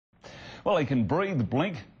Well, he can breathe,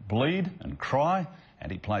 blink, bleed and cry,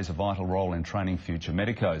 and he plays a vital role in training future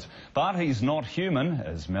medicos. But he's not human,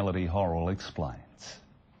 as Melody Horrell explains.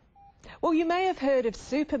 Well, you may have heard of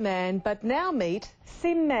Superman, but now meet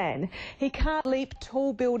SimMan. He can't leap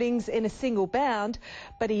tall buildings in a single bound,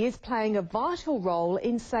 but he is playing a vital role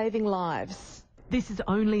in saving lives. This is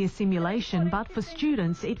only a simulation, but for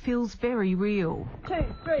students it feels very real. 2,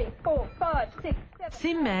 3, 4, 5, 6, 7...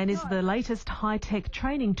 SimMan is the latest high-tech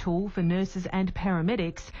training tool for nurses and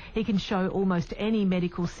paramedics. He can show almost any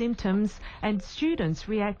medical symptoms and students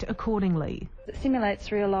react accordingly. It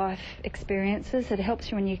simulates real-life experiences. It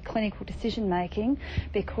helps you in your clinical decision-making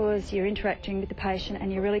because you're interacting with the patient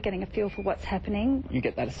and you're really getting a feel for what's happening. You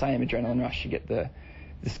get that same adrenaline rush, you get the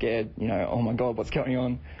scared, oh my God, what's going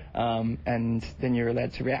on? And then you're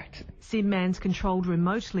allowed to react. SimMan's controlled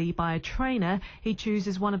remotely by a trainer. He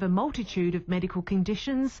chooses one of a multitude of medical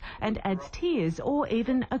conditions and adds tears or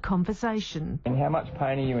even a conversation. And how much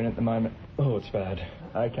pain are you in at the moment? Oh, it's bad.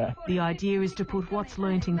 Okay. The idea is to put what's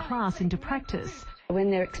learnt in class into practice.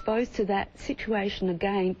 When they're exposed to that situation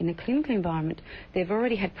again in a clinical environment, they've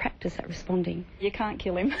already had practice at responding. You can't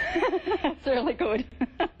kill him. It's really good.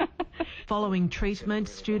 Following treatment,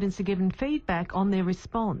 students are given feedback on their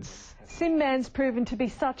response. SimMan's proven to be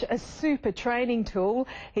such a super training tool.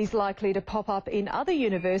 He's likely to pop up in other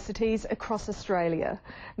universities across Australia.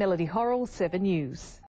 Melody Horrell, 7 News.